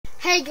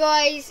Hi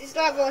guys, it's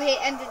Lightbolt here,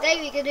 and today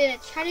we're going to do a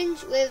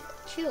challenge with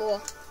Cure.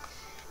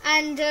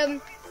 And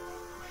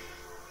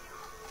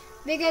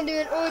we're going to do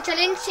an auto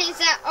challenge since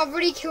that I've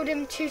already killed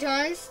him 2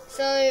 times.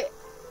 So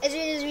as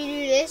soon as we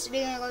do this,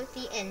 we're going to go to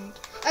the end.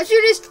 As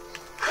soon as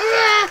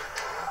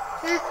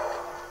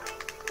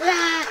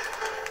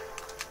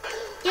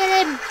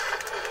get him!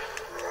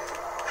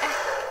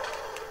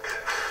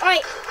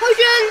 Alright,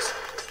 potions!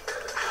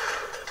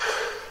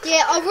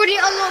 Yeah, I've already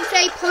unlocked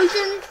a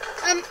potion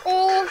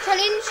or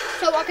challenge,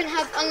 so I can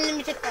have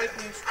unlimited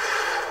potions.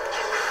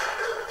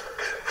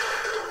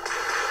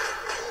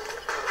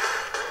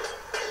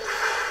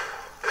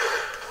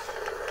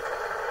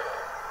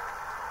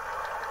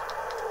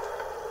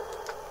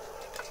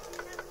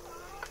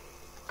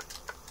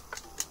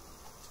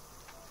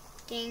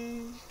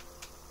 Ding,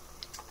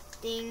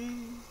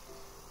 ding,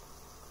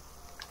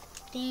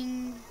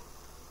 ding.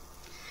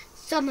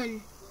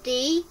 Summon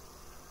the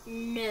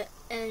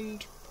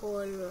end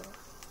portal.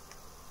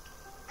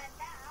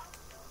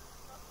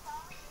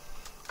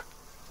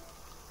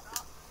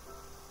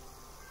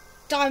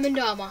 Diamond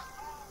armor.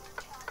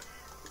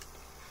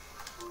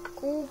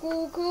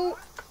 Cool.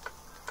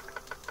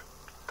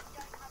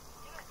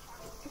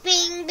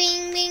 Bing,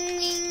 bing, bing,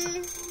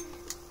 bing.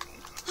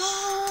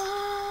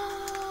 Oh.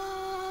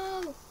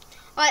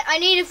 I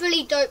need a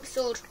fully dope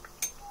sword.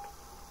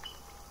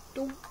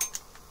 There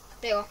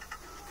you are.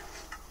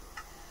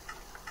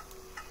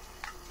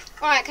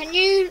 Alright, can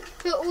you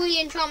put all the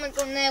enchantments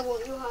on there,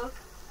 what you have?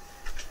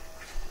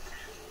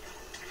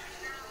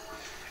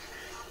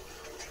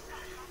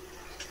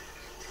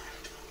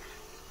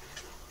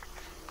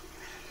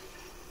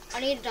 I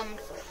need a diamond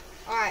sword.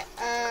 Alright,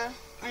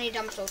 I need a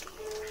diamond sword.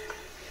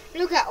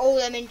 Look at all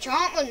them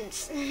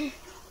enchantments.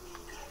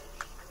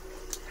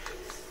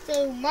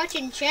 So much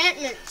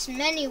enchantments,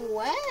 many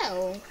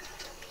well.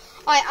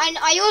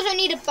 I also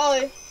need a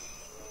bow.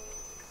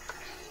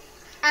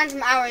 And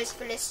some arrows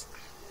for this.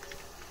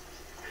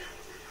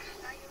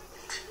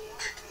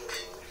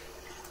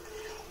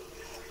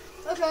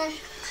 Okay.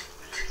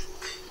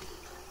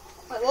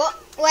 Wait, what?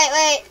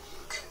 Wait.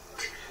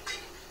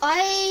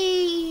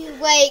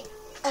 Wait.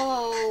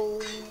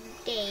 Oh,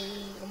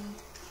 damn.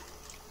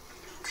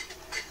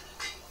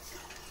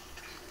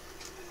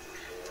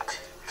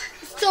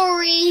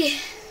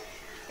 Sorry.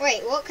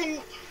 Wait, what can...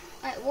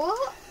 Wait,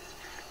 what?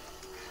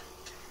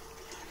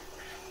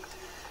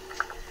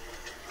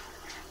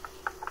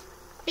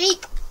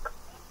 Beak.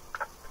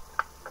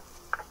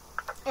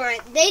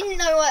 Alright, they didn't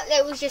know what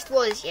that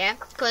was, yeah?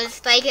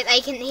 Because they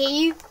can hear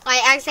you.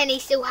 I accidentally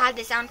still had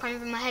the sound coming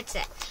from my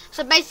headset.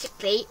 So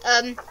basically,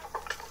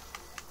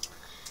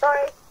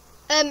 Sorry.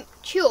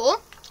 Cure,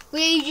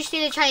 we just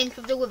did a challenge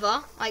with the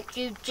wither, like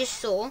you just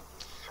saw.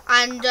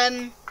 And,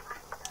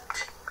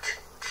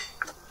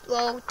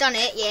 well, done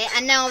it, yeah.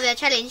 And now the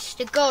challenge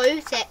to go,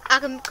 so I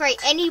can create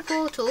any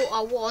portal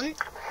I want.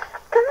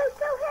 Can they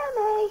still hear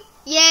me?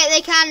 Yeah,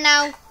 they can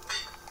now.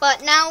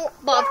 But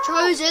I've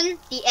chosen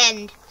the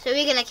end. So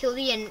we're gonna kill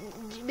the end.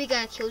 We're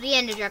gonna kill the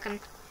ender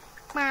dragon.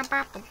 I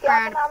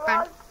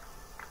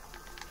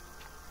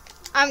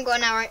haven't got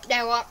an arrow.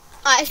 There what?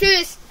 Alright, let's do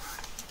this.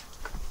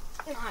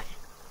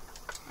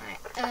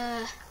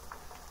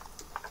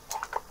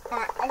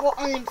 Alright, I've got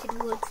unlimited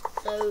wood,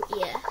 so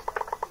yeah.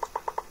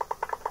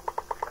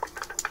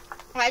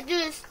 Alright, do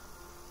this.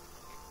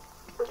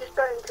 I'm just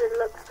going to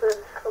look for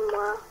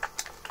somewhere.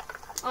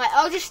 Alright,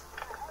 I'll just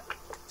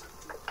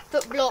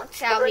put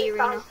blocks out of the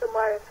arena. Found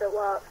somewhere if it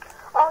works.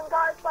 Oh,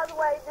 guys, by the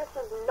way, this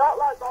is not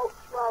like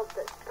Lightbolt's world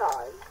this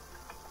time.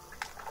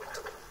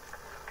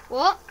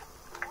 What?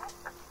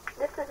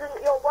 This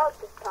isn't your world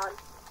this time.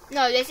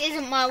 No, this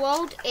isn't my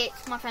world,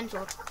 it's my friend's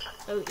world.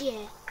 So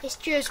yeah, it's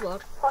Drew's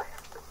world.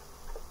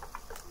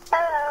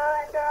 Hello,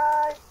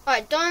 Andrew.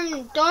 Alright,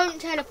 don't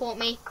teleport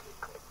me.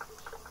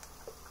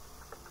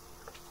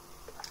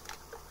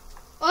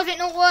 Oh, is it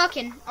not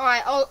working?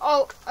 Alright,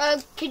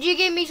 could you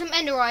give me some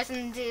ender eyes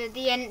and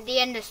the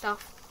ender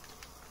stuff?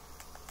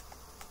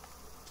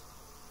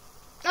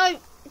 No,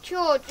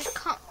 sure, just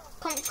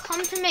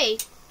come to me.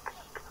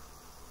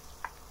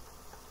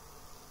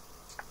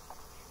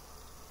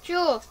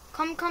 Sure,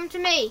 come to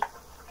me.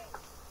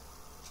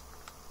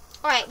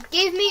 Alright,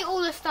 give me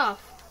all the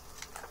stuff.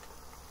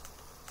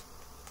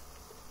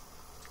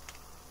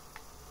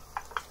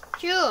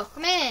 Sure,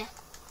 come here.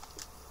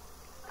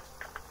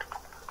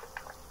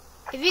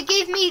 If you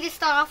give me the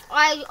stuff,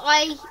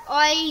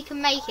 I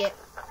can make it.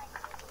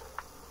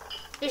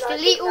 Just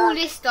delete all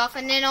this stuff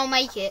and then I'll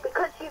make it.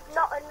 Because you've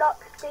not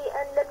unlocked the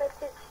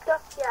unlimited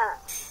stuff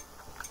yet.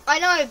 I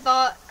know,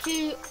 but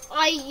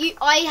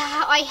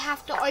I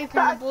have to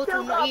open the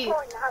portal, not you.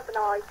 Point, haven't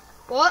I?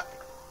 What?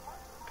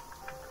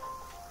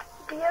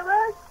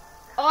 Viewers?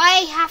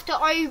 I have to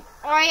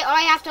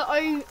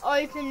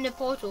open the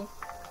portal.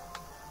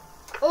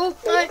 Oh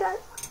no!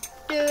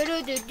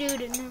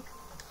 No.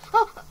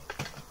 Oh.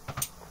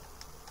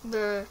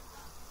 Bruh.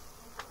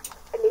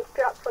 I need to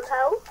drop some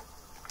help.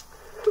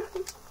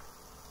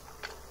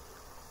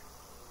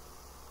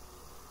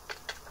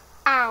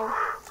 Ow.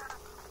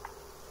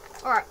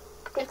 Alright,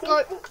 let's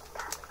go.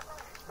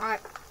 Alright.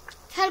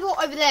 Teleport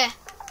over there.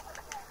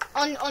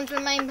 Onto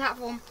the main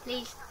platform,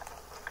 please.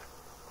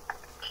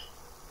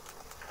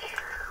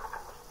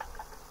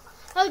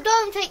 Oh,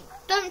 don't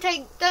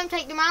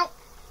take them out.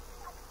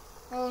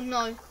 Oh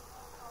no.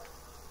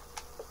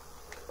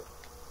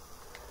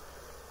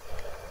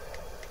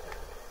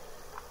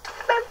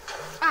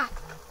 Ah.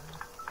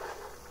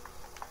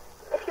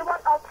 If you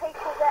want, I'll take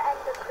all the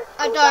ender crystals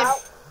I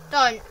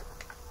don't.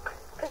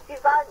 Because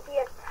you've earned the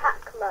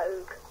attack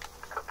mode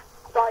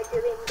by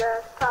doing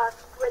the first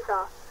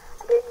wither.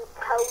 I didn't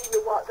tell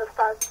you what the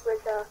first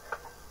wither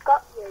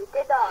got you,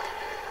 did I?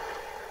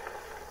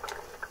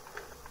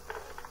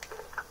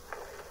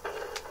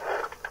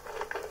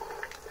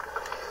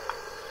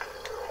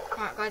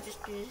 Alright guys,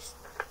 just do this.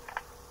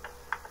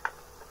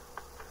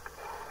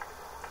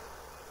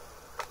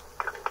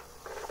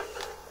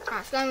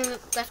 Alright,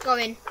 let's go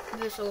in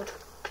with the sword.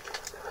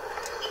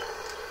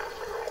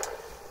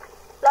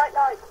 Light,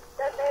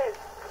 don't move.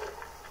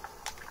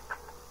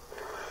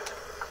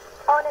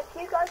 Oh, and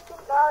if you guys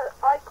didn't know,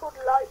 I called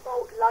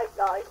Lightbolt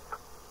Light.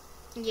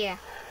 Yeah.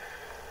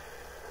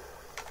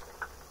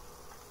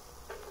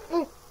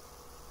 Ooh.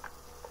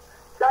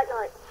 Light,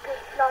 good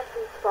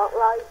sniping spot,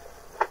 right?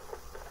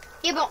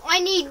 Yeah, but I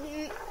need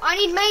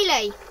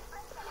melee.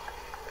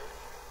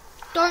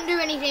 Don't do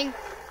anything.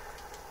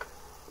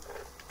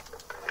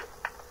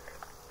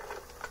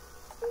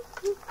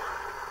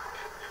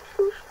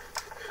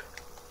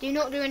 Do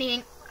not do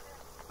anything.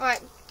 Alright.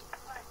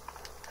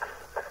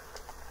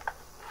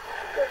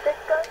 Does this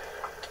go?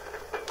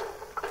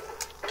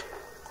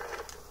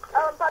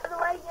 By the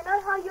way, you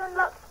know how you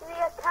unlocked the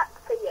attack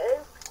for you?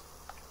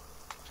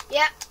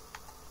 Yeah.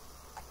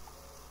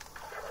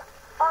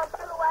 By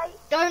the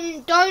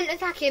way... Don't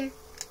attack him.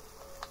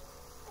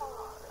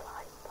 Oh,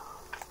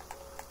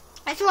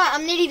 That's alright,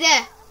 I'm nearly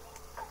there.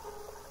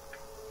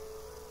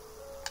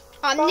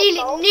 I'm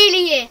Lightbolt.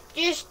 nearly here.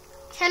 Just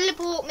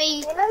teleport me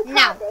You know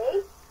now.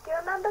 Kirby? Do you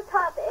remember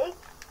Kirby?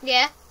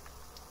 Yeah.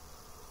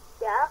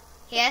 Yeah?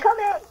 Yeah. Come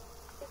in!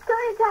 It's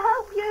coming to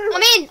help you!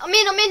 I'm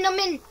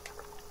in.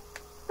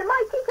 The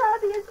mighty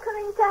Kirby is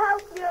coming to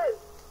help you!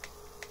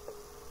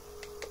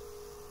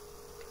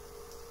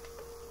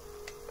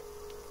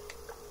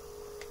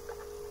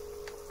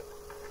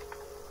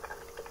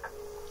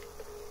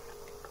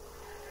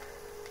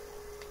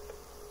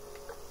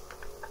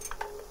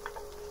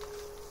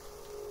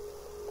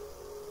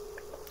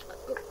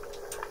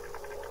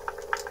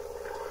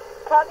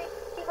 Kirby,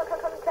 people can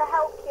come to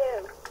help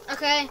you.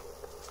 Okay.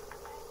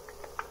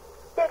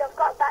 Dude, I've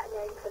got that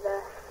name for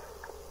this.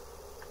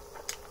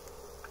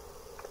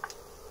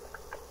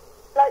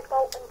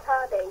 Lightbolt and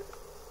Kirby.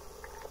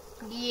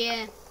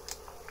 Yeah.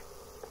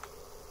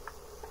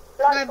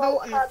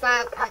 Lightbolt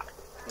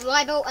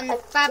Lightbolt and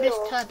Fabulous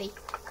Kirby.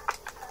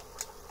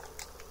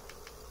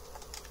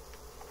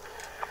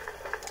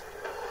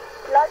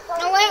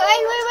 No,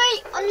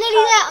 wait. I'm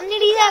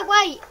nearly there,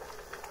 wait.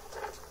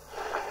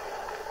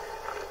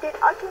 Dude,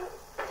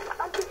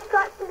 I'm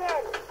distracting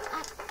him.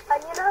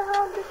 And you know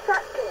how I'm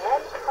distracting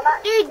him?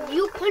 Dude,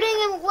 you're putting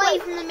him away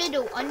from the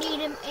middle. I need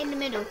him in the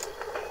middle.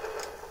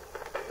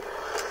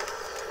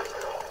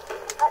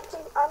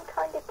 Actually, I'm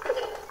kind of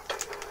kidding.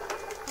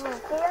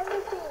 The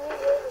only thing you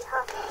really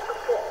have to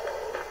do...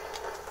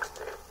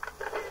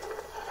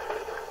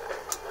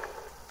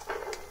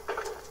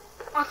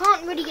 I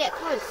can't really get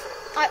close.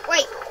 Alright,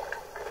 wait.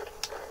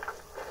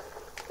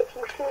 If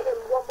you shoot him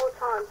one more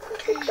time, he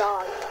could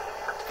die.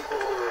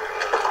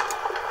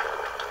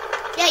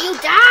 Yeah, you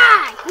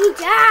die!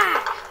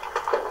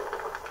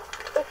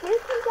 If you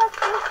can get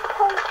this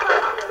whole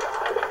family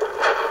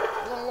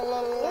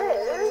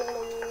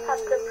you have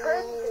the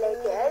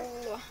privileges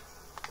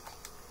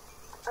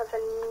of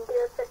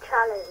another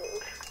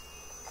challenge.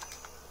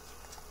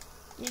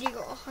 You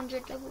got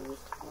 100 levels.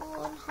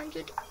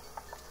 100.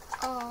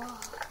 Oh,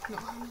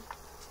 not 100.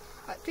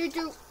 Right, 3,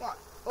 2, 1.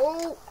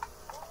 Oh!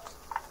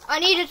 I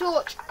need a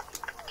torch.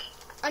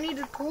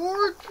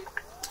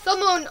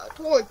 Summon a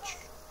torch.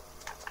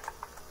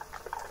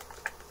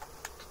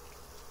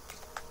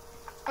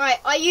 Right,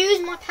 I use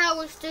my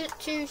powers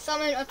to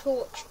summon a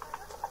torch.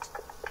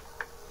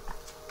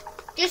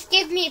 Just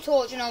give me a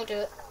torch and I'll do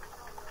it.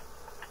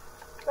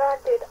 No,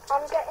 dude,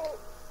 I'm getting...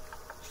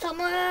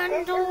 Summon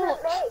This torch.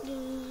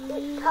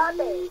 isn't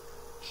me.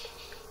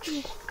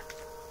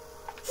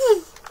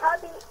 It's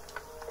Kirby.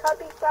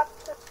 Kirby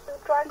grabbed the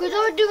dragon. Because I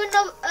would do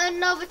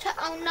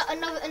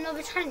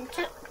another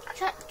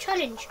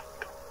challenge.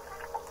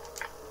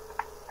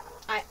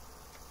 Alright.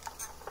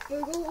 We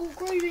go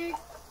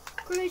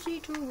crazy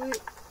to it.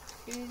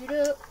 Shoot it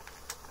up.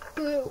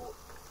 Go.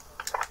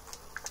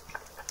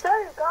 So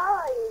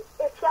guys,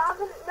 if you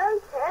haven't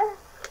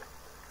noticed,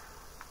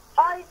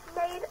 I've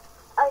made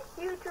a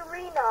huge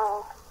arena.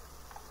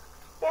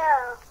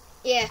 Yeah.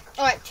 Yeah.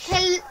 Alright,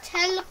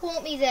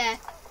 teleport me there.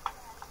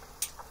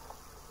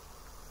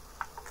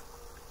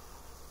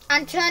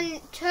 And turn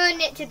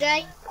it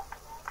today.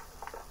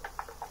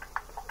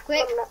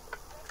 Quick.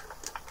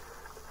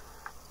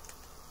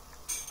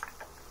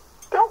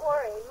 Don't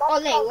worry, Oh,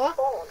 there you are.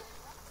 spawn.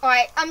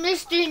 Alright, I'm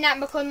just doing that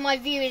because my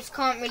viewers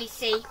can't really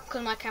see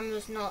because my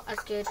camera's not as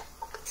good.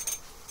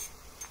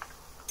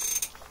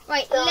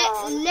 Right,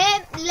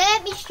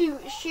 let me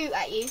shoot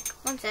at you.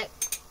 1 sec.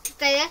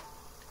 Stay there.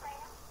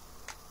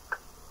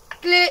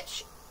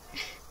 Glitch.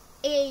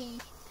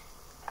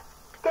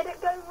 Did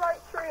it go right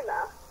through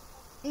there?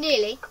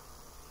 Nearly.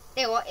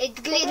 There what? It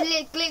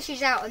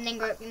glitches out and then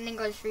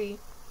goes through you.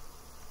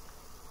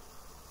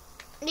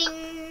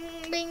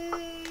 Ding, bing,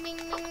 bing,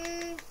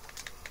 bing.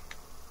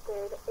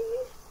 Dude, are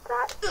you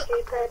that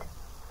stupid?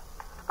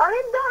 I'm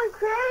in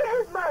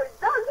non-creative mode.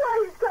 That's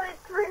why he's going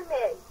through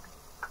me.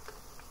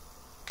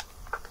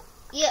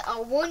 Yeah, I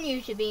want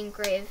you to be in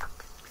creative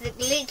because it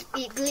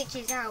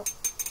glitches out.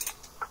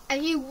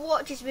 And you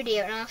watch this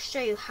video and I'll show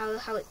you how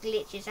it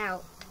glitches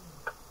out.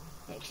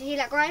 Can you see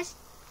that, guys?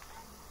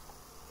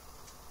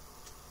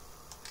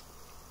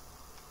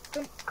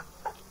 Jump.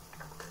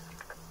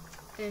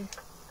 Boom.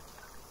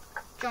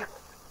 Jump.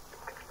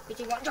 3,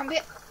 2, 1, jump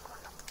it.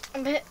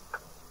 Jump it.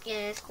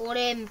 Yes, got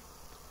him.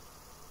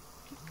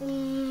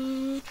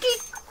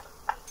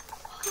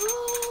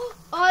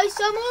 I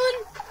summon.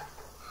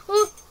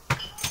 Oh.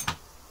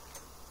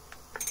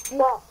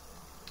 What?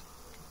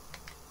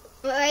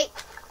 Wait.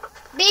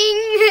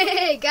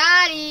 Bing!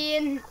 Got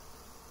in.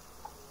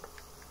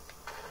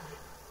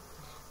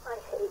 I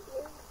hate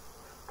you.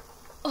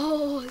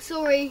 Oh,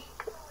 sorry.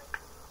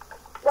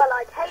 Well,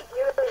 I'd hate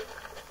you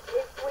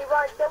if we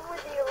weren't done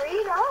with the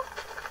arena.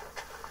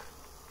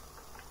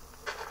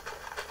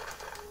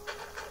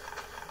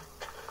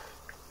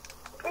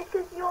 This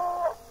is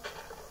your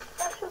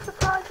special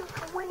surprise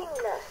for winning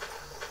this.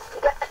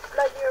 You get to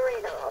load the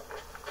arena up.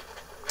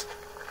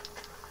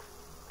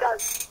 Go.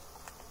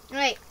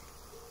 Right.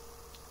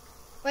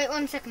 Wait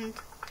 1 second.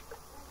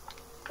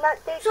 No,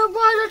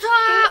 Surprise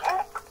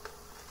attack!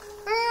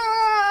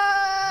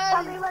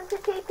 Tell me when to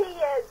TP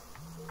you.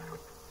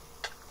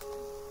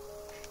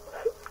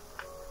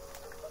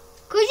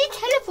 Because you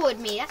teleported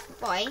me, that's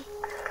why.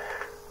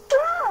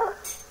 Oh.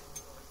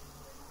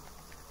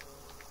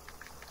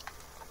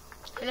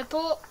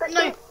 Teleport. But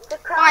No. the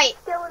crowd Right.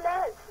 still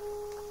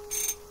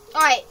lives.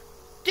 Alright.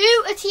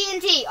 Do a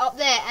TNT up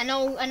there and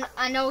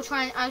I'll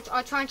try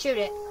and shoot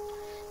it.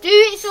 Do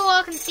it so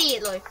I can see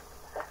it though.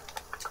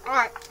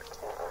 Alright.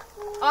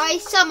 I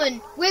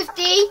summon with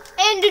the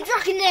Ender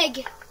Dragon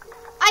Egg.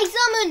 I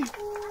summon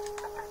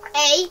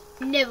a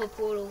Nether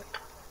Portal.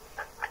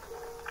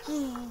 Do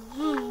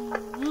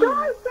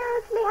I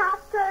seriously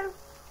have to?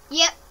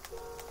 Yep.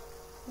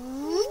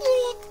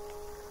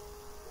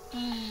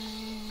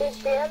 It's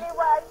the only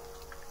way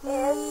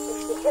is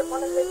if you hit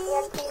one of the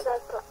TNTs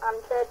I've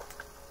answered.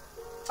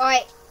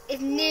 Alright,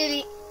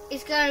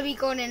 it's gonna be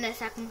gone in a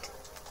second.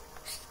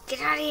 Get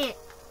out of here.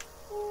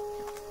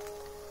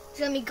 It's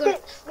gonna be gone. You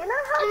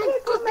know how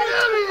people make a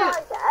surprise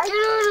egg? Get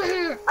out of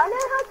here. I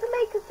know how to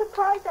make a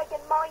surprise egg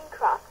in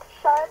Minecraft.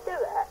 Shall I do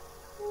it?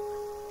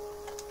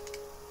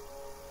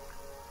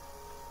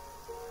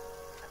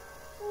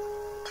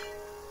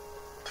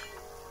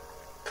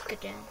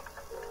 Get down.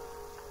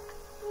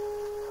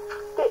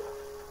 Dude,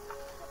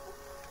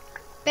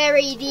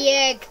 Bury the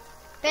egg.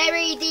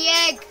 Bury the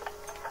egg.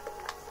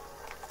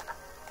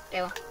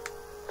 There we are.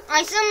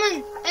 I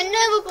summon a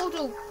Nether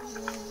Portal.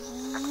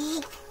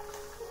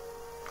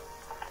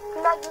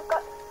 now you've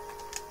got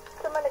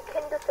summon a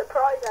Kinder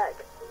Surprise egg.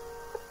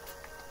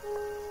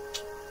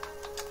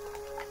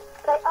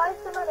 Okay, I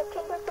summon a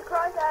Kinder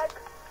Surprise egg.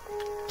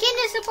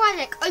 Kinder Surprise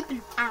Egg,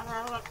 open.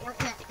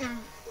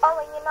 Oh,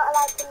 and you're not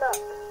allowed to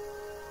look.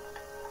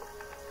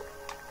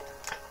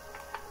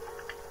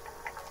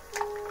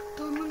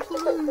 Diamonds for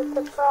It's a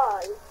loot.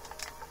 surprise.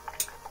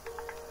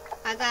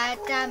 I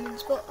got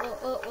diamonds for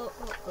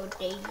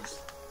days.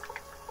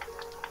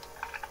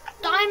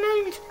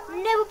 Diamonds,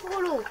 Nether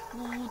Portal.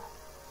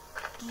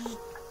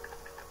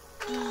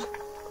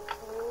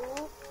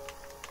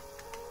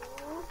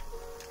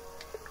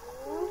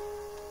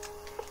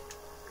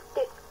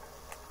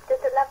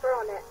 There's a lever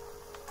on it.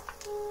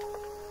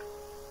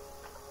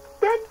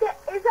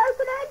 It's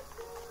opening!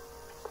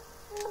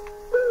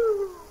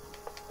 Ooh.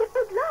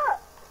 Look!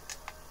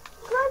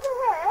 Guys are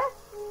here!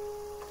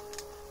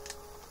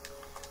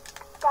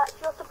 That's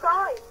your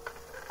surprise.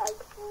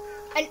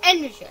 An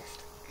ender chest.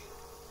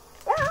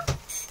 Yeah.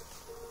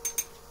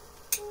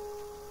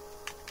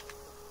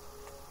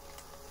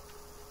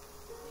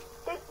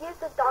 Just use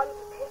the diamond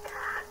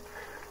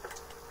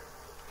pickaxe.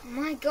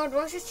 My god,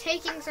 why is this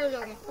taking so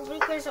long? Probably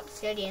because it's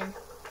obsidian.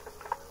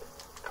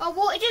 Oh,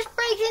 what? It just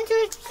breaks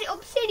into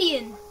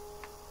obsidian.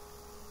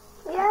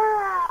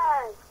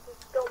 Yes!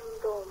 Dum.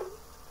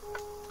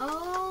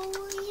 Oh,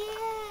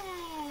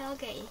 yeah.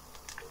 Okay.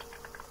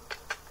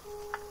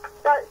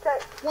 So,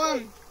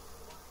 1,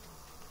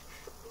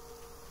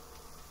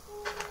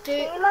 2, do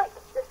you like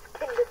this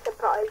Kinder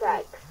Surprise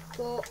egg?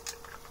 4,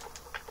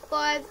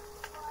 5.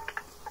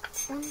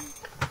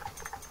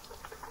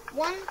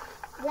 1,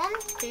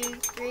 2,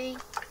 3,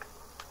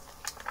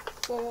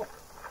 4.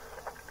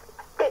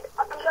 Dude,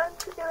 I'm going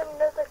to do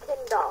another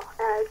Kinder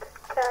egg,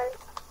 okay?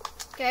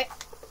 Okay.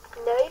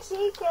 No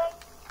peeking.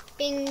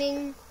 Bing,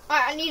 bing.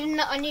 Alright, I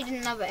need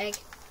another egg.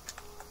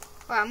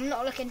 Alright, I'm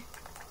not looking.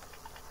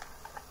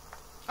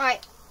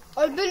 Alright,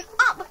 open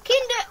up a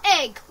Kinder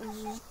Egg.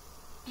 No,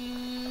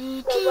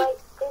 wait,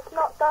 it's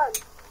not done.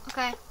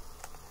 Okay.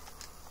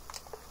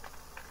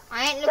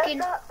 I ain't looking.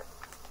 Look.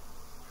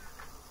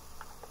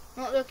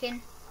 Not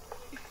looking.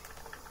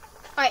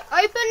 Alright,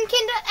 open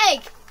Kinder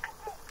Egg.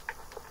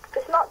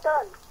 It's not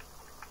done.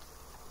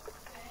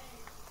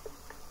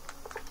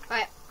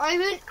 Alright,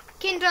 open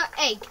Kinder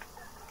Egg.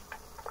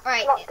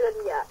 Alright. It's not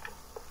done yet.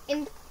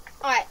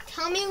 Alright,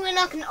 tell me when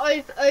I can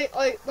open it.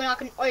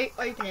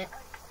 Open it.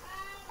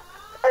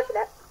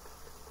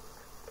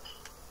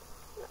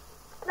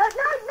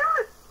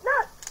 No.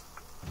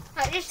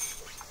 Alright,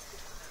 just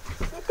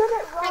You did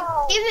it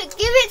wrong. give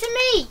it to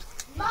me.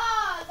 Mother!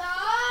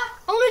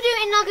 I want to do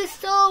it in like a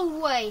soul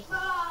way.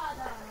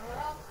 Mother!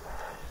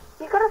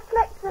 You gotta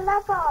flick the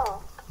lever.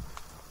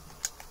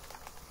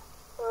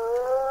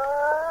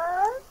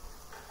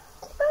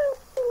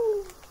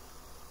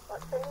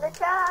 What's in the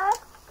jar?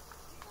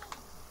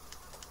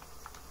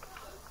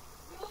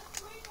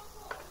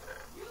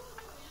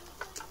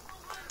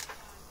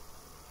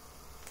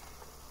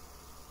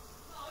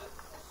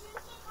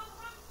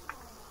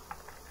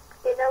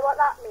 Do you know what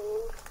that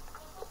means?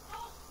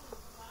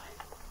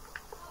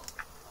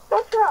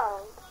 What's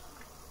wrong?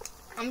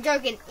 I'm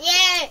joking.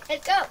 Yeah,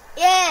 let's go.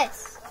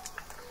 Yes.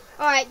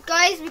 Alright,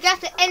 guys, we got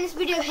to end this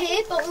video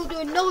here, but we'll do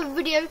another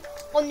video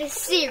on this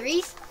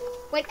series.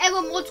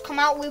 Whenever mods come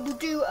out, we will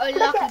do a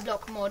Lucky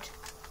Block mod.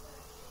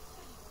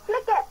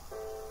 Flick it.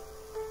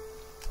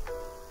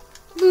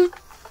 Boop.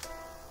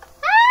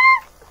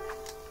 Ah!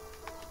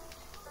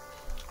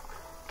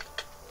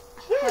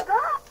 You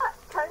got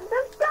tons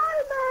of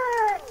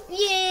diamonds.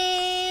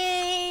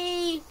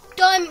 Yay!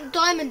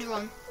 Diamond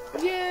run.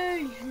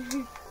 Yay!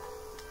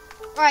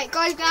 Alright,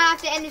 guys, gonna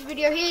have to end this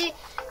video here.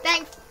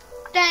 Thanks,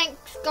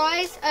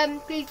 guys.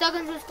 Please like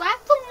and subscribe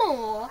for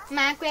more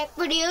Minecraft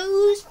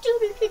videos.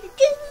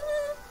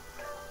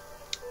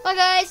 Bye,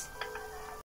 guys.